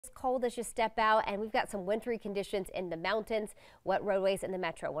cold as you step out, and we've got some wintry conditions in the mountains, wet roadways in the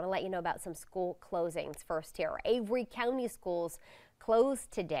metro. Want to let you know about some school closings first here. Avery County schools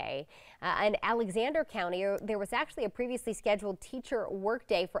closed today. In Alexander County, there was actually a previously scheduled teacher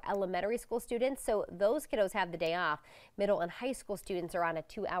workday for elementary school students, so those kiddos have the day off. Middle and high school students are on a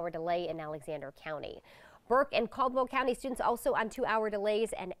 2-hour delay in Alexander County. Burke and Caldwell County students also on 2-hour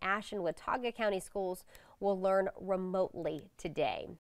delays, and Ashe and Watauga County schools will learn remotely today.